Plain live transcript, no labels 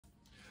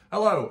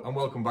Hello and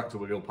welcome back to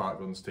Wiggle Park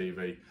Guns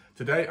TV.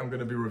 Today I'm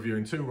going to be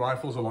reviewing two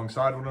rifles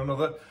alongside one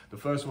another. The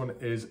first one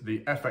is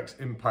the FX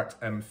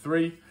Impact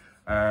M3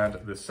 and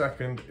the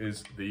second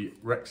is the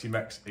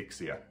Reximex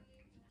Ixia.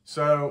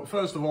 So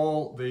first of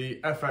all, the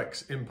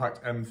FX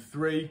Impact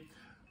M3.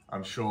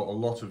 I'm sure a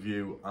lot of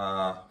you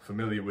are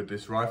familiar with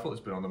this rifle.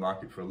 It's been on the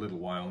market for a little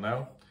while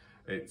now.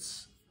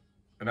 It's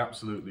an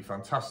absolutely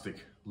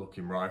fantastic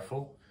looking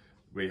rifle.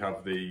 We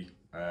have the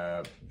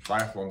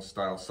biathlon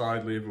style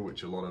side lever,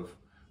 which a lot of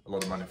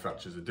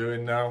manufacturers are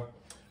doing now.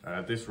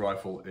 This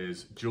rifle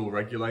is dual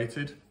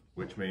regulated,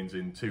 which means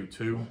in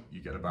 2.2 you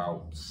get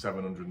about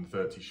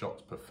 730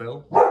 shots per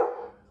fill,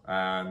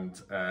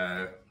 and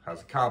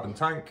has a carbon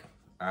tank,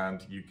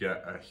 and you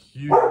get a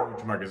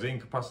huge magazine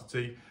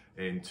capacity.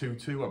 In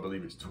 2.2 I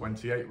believe it's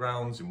 28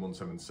 rounds, in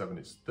 177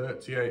 it's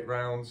 38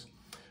 rounds.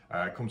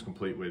 Comes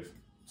complete with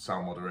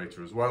sound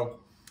moderator as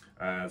well.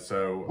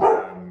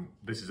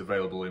 This is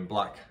available in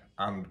black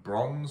and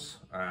bronze.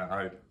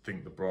 I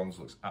think the bronze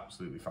looks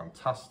absolutely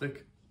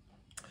fantastic.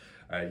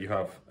 You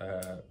have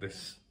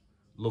this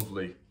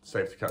lovely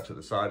safety catch at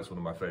the side. It's one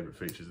of my favourite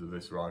features of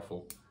this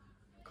rifle.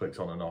 Clicks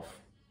on and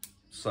off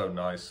so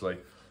nicely.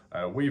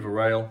 Weaver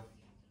rail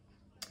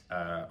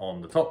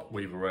on the top,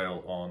 weaver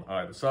rail on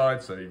either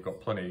side, so you've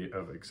got plenty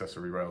of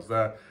accessory rails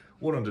there.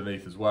 One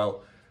underneath as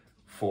well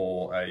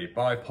for a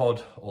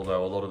bipod,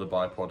 although a lot of the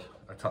bipod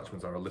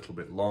attachments are a little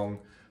bit long,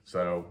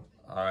 so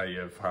I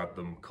have had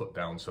them cut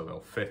down so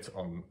they'll fit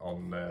on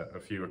a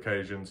few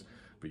occasions,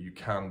 but you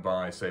can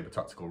buy Sabre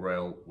Tactical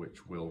Rail,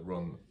 which will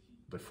run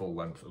the full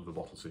length of the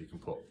bottle, so you can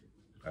put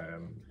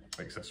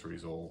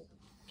accessories or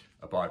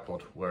a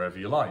bipod wherever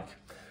you like.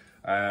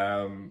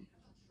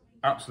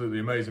 Absolutely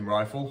amazing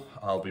rifle.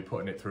 I'll be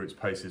putting it through its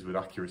paces with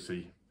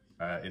accuracy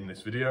in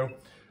this video,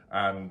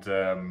 and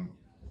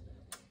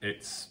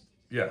it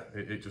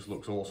just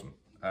looks awesome.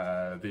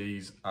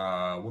 These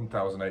are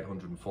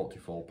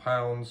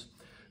 £1,844.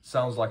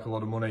 Sounds like a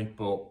lot of money,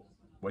 but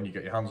when you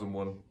get your hands on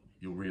one,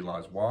 you'll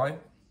realise why.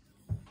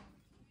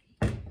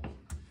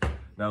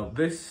 Now,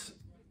 this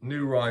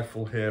new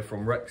rifle here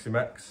from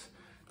Reximex,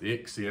 the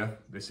Ixia,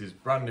 this is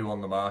brand new on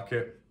the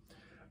market,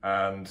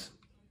 and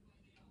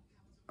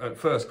at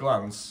first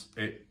glance,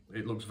 it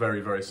looks very,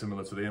 very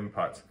similar to the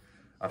Impact.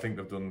 I think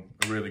they've done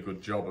a really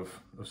good job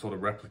of sort of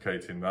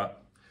replicating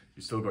that.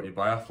 You've still got your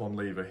biathlon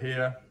lever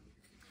here.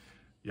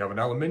 You have an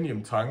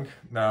aluminium tank.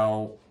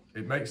 Now,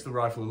 it makes the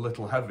rifle a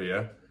little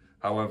heavier.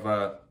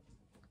 However,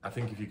 I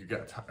think if you could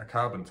get a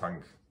carbon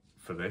tank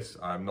for this,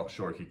 I'm not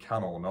sure if you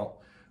can or not.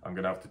 I'm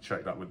going to have to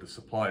check that with the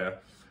supplier.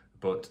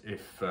 But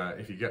if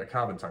you get a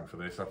carbon tank for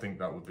this, I think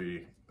that would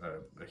be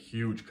a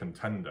huge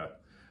contender,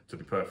 to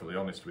be perfectly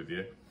honest with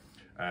you.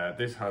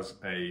 This has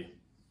a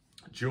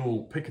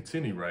dual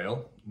Picatinny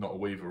rail, not a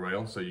weaver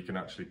rail, so you can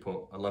actually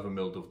put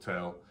 11mm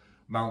dovetail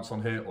mounts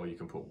on here, or you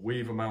can put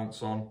weaver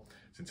mounts on.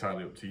 It's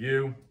entirely up to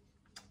you.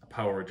 A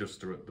power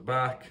adjuster at the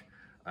back.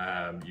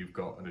 You've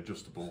got an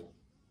adjustable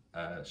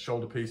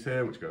shoulder piece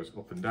here, which goes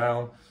up and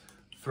down.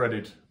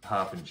 Threaded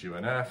 1/2"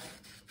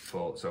 UNF,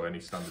 so any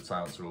standard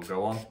silencer will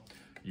go on.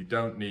 You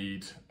don't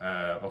need,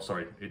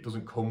 it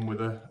doesn't come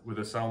with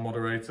a sound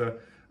moderator.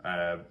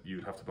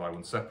 You'd have to buy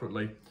one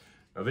separately.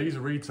 Now, these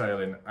are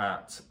retailing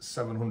at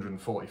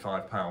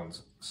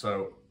 £745,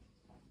 so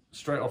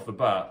straight off the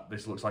bat,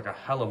 this looks like a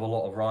hell of a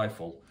lot of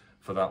rifle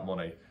for that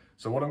money.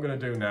 So what I'm going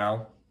to do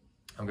now,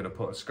 I'm going to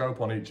put a scope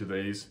on each of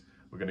these.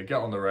 We're going to get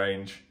on the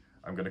range.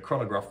 I'm going to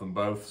chronograph them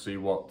both, see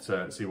what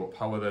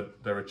power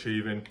they're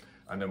achieving,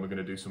 and then we're going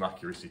to do some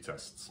accuracy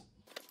tests.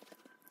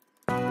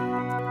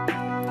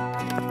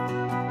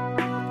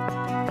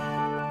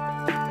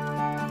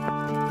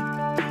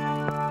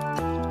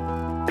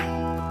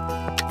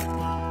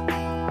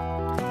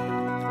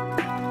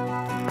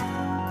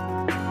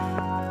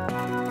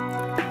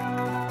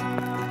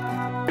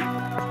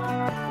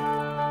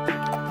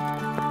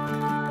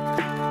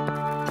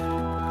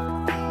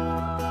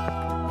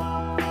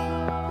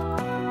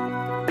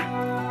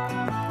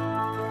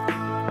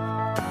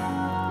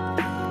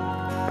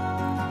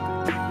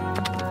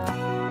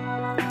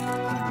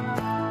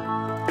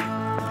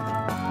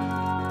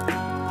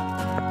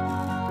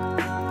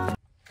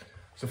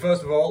 So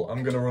first of all,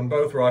 I'm going to run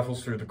both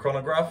rifles through the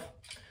chronograph.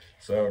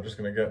 So I'm just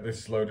going to get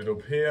this loaded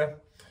up here.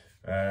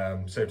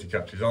 Safety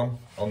catch is on.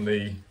 On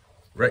the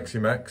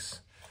Reximex,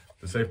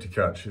 the safety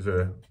catch is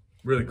a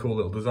really cool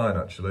little design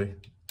actually.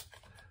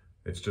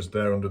 It's just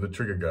there under the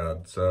trigger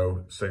guard.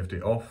 So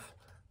safety off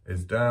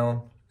is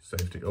down,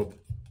 safety up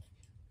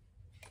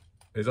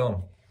is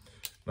on.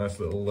 Nice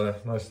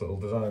little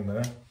design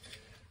there.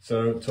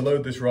 So to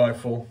load this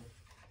rifle,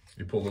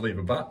 you pull the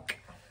lever back,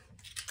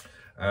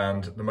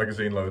 and the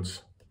magazine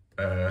loads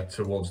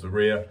towards the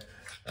rear,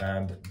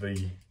 and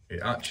it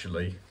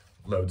actually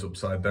loads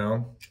upside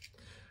down.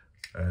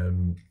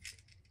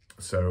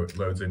 So it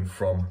loads in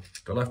from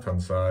the left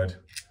hand side,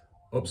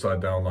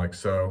 upside down like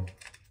so,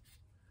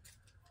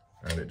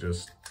 and it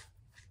just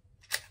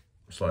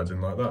slides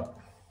in like that.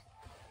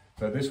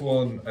 So this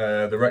one,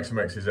 the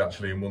Reximex is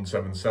actually in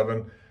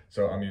 177,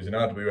 So I'm using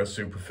RWS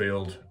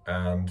Superfield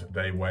and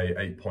they weigh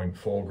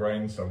 8.4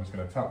 grains. So I'm just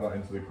going to tap that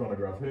into the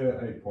chronograph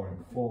here,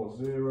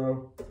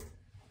 8.40,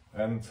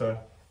 enter,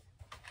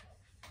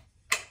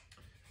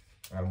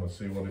 and we'll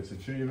see what it's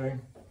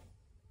achieving.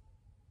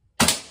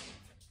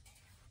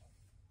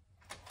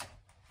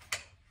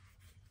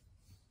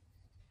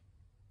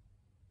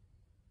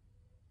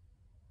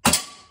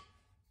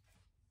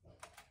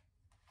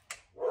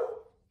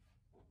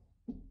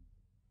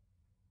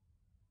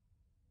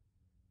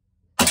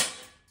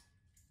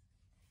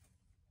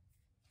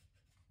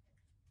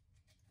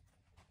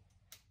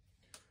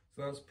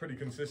 So that's pretty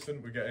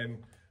consistent. We're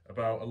getting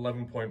about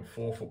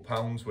 11.4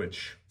 foot-pounds,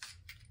 which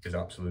is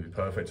absolutely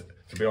perfect.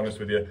 To be honest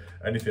with you,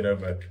 anything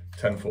over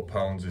 10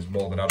 foot-pounds is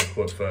more than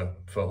adequate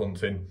for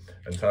hunting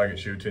and target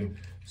shooting.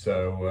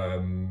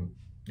 So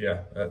yeah,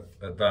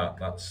 at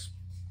that's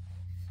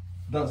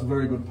a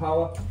very good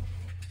power.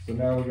 So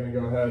now we're going to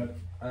go ahead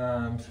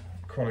and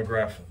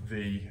chronograph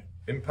the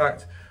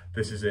impact.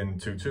 This is in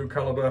 2.2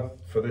 caliber.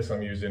 For this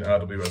I'm using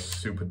RWS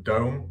Super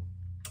Dome,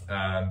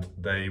 and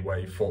they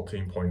weigh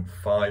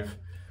 14.5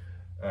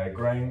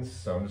 grains.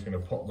 So I'm just going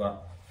to pop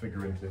that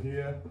figure into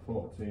here,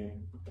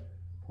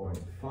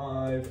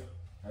 14.5,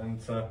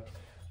 enter.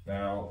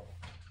 Now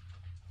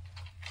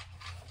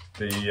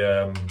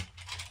the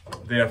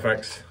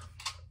FX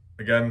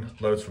again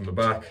loads from the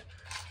back,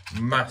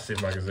 massive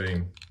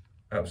magazine,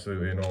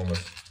 absolutely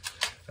enormous.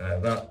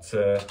 That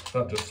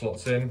just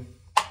slots in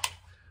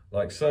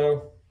like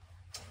so.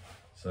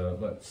 So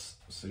let's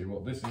see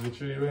what this is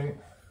achieving.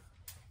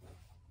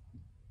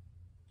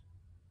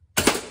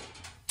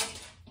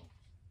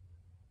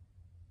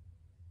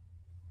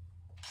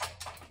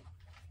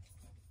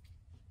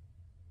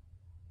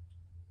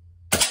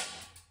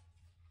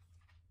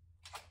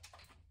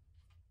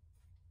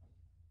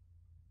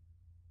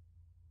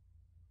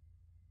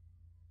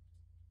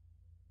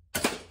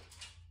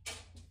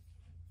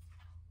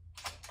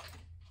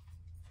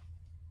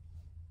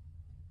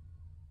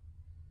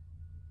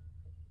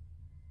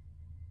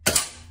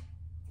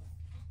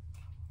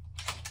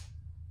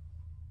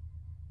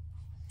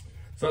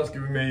 So that's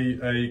giving me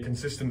a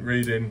consistent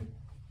reading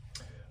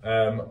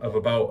of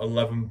about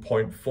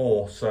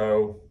 11.4.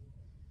 So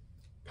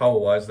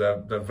power-wise,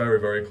 they're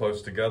very, very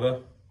close together.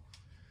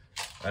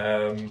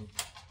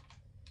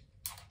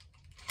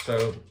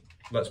 So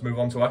let's move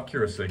on to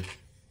accuracy.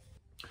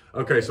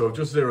 Okay, so I've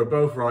just zeroed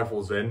both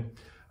rifles in.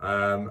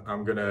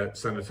 I'm gonna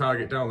send a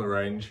target down the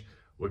range.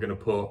 We're gonna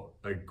put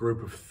a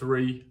group of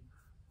 3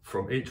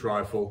 from each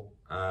rifle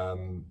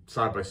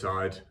side by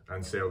side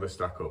and see how they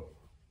stack up.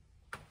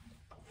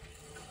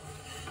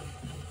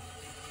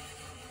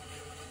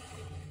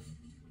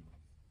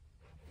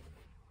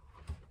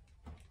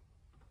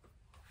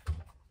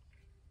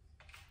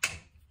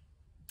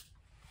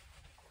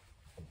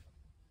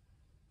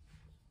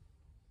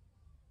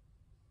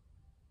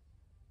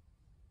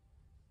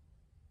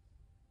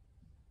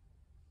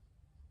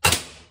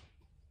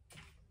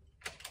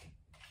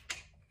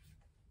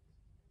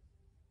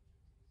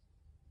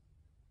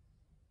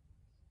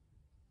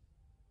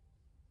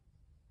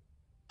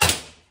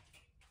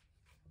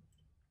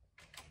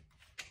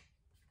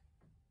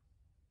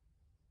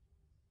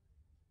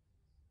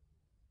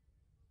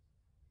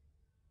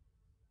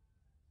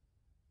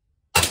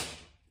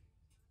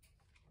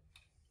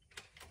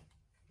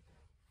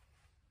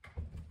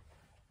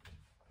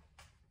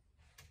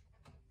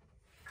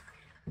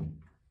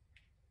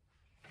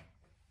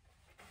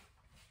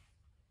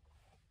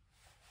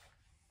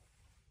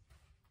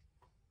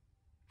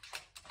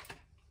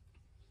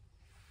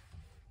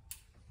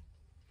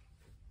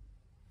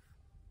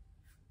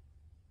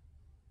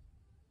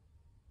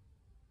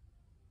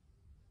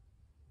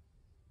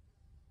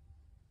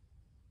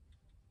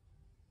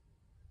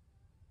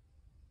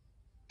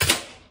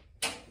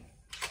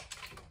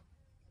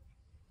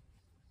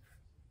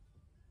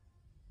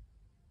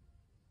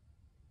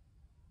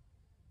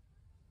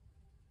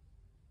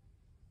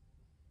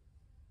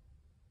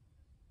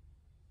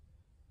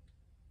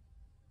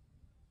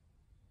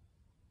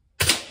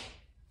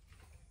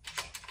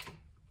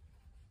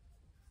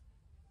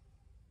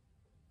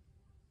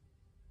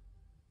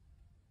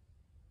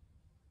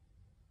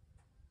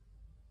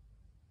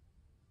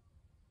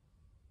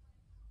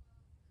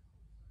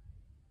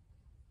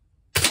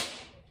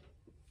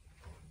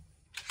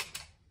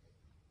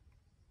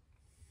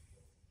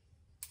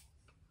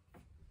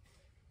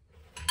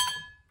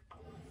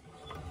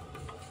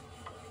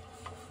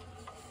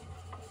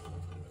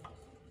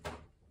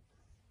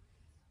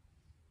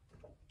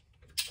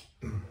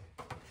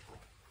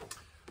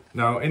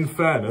 Now, in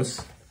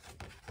fairness,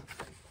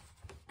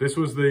 this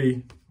was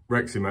the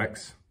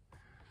Reximex.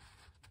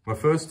 My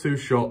first 2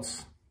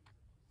 shots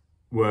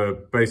were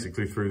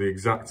basically through the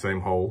exact same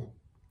hole.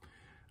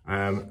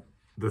 The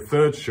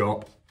 3rd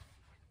shot,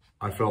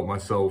 I felt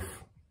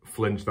myself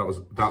flinch. That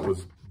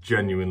was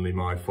genuinely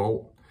my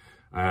fault.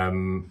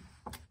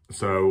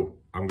 So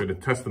I'm going to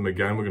test them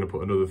again. We're going to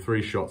put another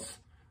 3 shots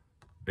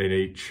in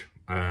each,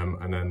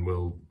 and then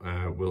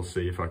we'll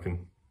see if I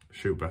can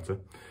shoot better.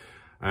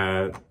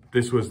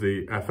 This was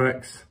the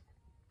FX,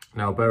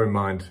 Now bear in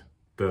mind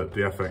that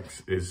the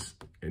FX is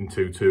in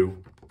 2.2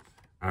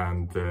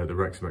 and the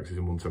Reximex is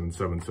in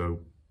 177, so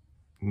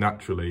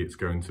naturally it's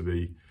going to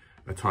be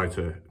a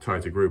tighter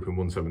group in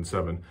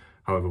 177.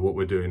 However, what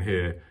we're doing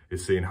here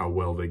is seeing how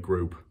well they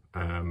group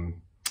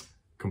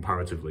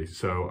comparatively.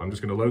 So I'm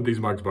just going to load these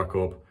mags back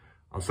up,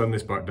 I'll send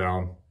this back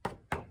down,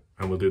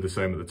 and we'll do the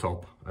same at the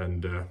top,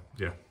 and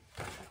yeah,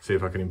 see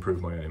if I can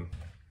improve my aim.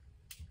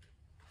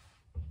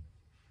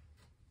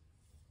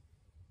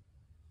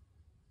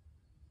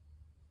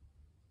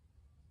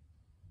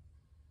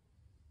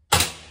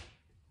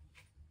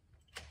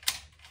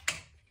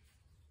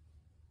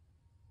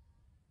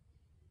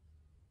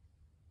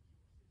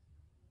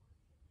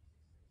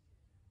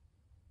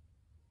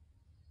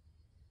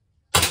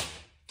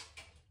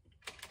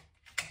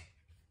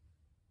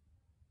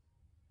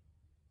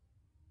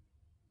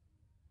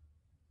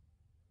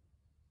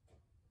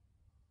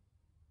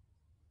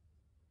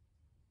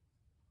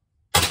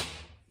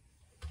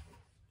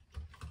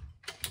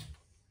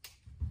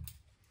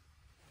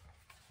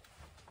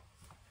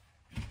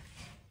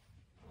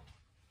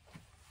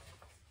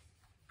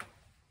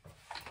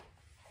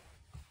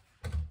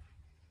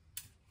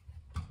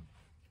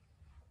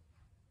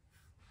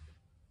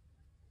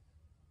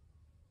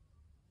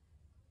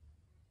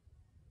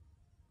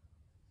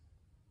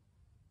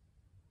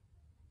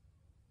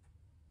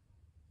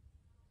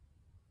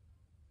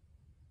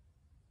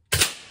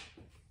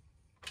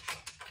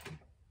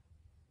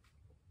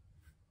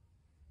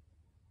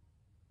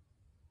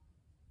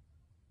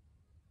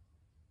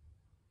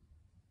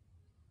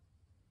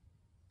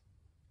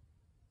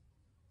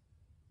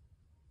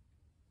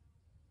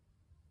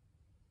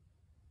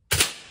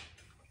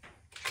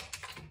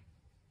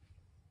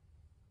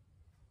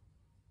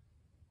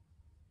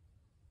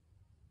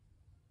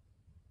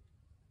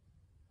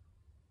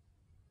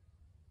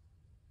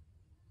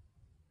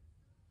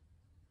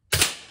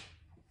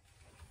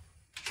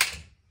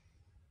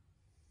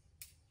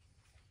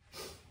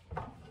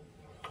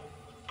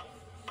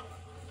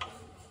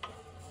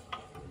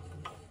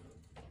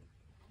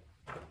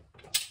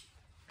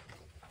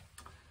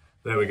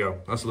 There we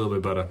go, that's a little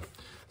bit better.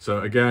 So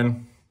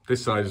again,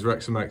 this side is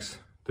Reximex,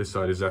 this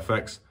side is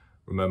FX.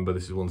 Remember,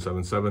 this is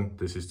 177,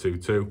 this is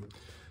 2.2.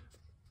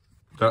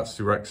 That's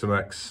the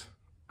Reximex.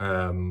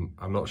 I'm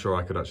not sure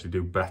I could actually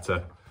do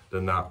better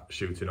than that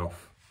shooting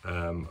off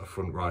a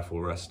front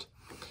rifle rest.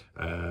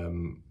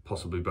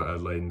 Possibly better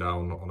laying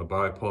down on a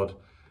bipod.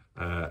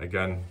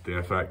 Again, the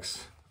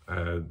FX,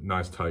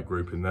 nice tight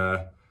group in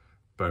there.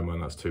 Bear in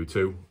mind that's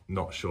 2.2.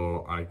 Not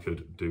sure I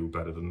could do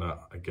better than that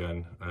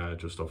again,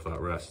 just off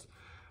that rest.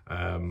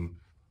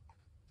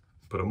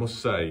 But I must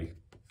say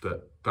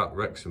that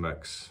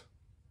Reximex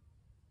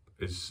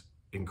is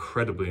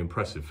incredibly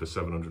impressive for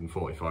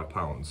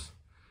 £745.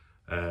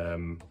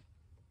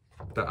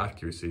 That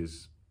accuracy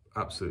is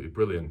absolutely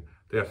brilliant.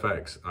 The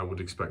FX, I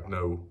would expect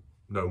no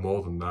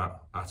more than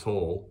that at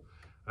all.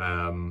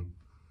 But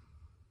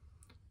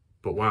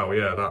wow,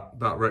 yeah,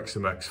 that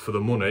Reximex for the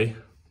money,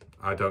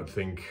 I don't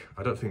think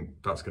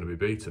that's going to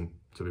be beaten,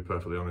 to be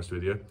perfectly honest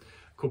with you.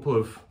 Couple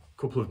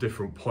of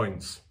different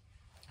points.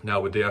 Now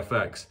with the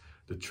FX,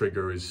 the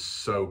trigger is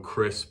so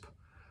crisp,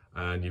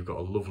 and you've got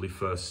a lovely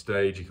first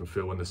stage. You can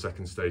feel when the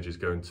second stage is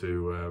going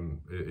to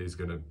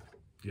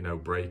you know,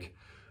 break.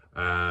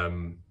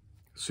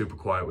 Super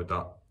quiet with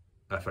that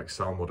FX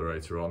sound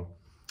moderator on,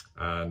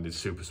 and it's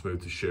super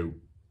smooth to shoot.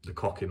 The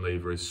cocking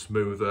lever is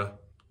smoother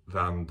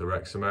than the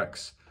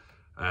Reximex,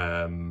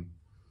 and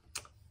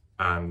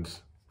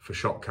for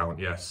shot count,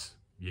 yes,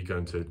 you're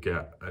going to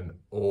get an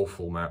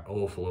awful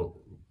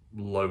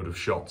load of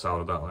shots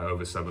out of that, like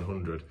over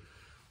 700.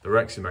 The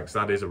Reximex,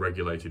 that is a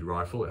regulated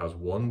rifle. It has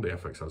one, the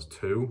FX has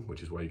two,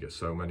 which is why you get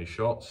so many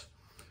shots.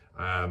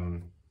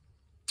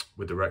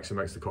 With the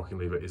Reximex, the cocking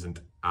lever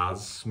isn't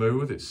as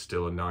smooth. It's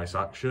still a nice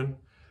action.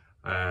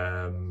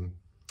 The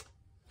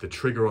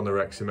trigger on the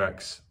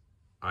Reximex,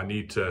 I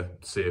need to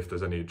see if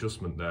there's any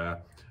adjustment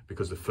there,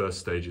 because the first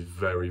stage is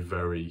very,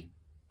 very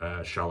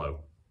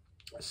shallow.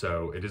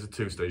 So it is a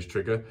two-stage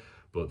trigger,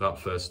 but that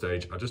first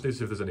stage, I just need to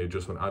see if there's any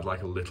adjustment. I'd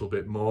like a little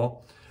bit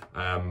more,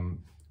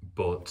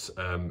 but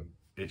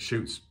it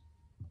shoots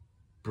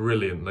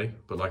brilliantly.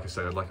 But like I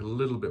say, I'd like a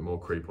little bit more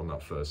creep on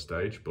that first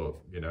stage, but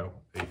you know,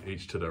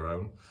 each to their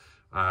own.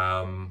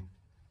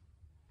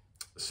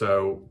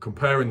 So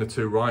comparing the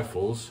two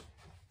rifles,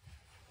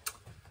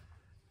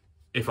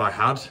 if I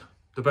had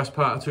the best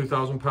part of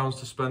 £2,000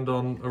 to spend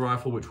on a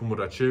rifle, which one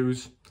would I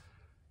choose?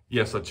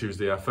 Yes, I'd choose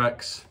the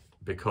FX,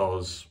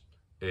 because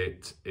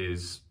it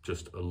is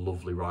just a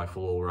lovely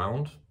rifle all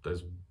around.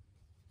 There's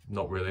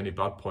not really any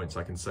bad points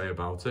I can say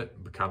about it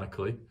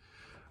mechanically.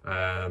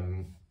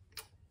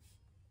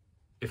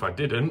 If I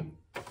didn't,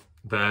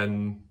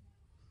 then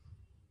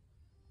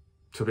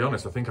to be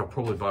honest, I think I'd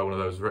probably buy one of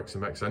those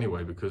Reximex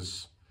anyway,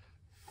 because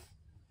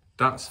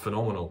that's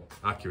phenomenal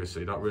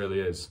accuracy. That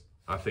really is.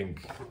 I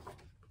think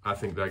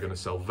they're going to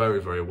sell very,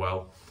 very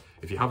well.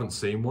 If you haven't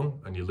seen one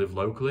and you live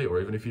locally,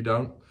 or even if you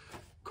don't,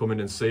 come in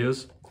and see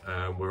us.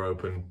 We're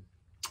open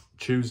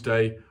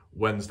Tuesday,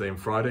 Wednesday and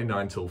Friday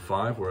 9 till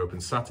 5. We're open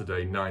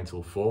Saturday 9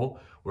 till 4.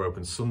 We're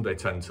open Sunday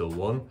 10 till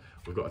 1.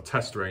 We've got a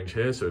test range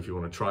here, so if you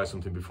want to try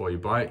something before you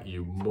buy it,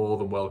 you're more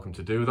than welcome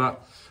to do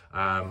that.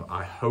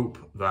 I hope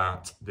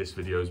that this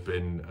video has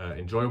been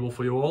enjoyable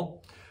for you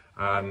all.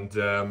 And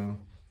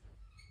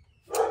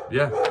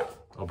yeah,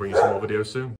 I'll bring you some more videos soon.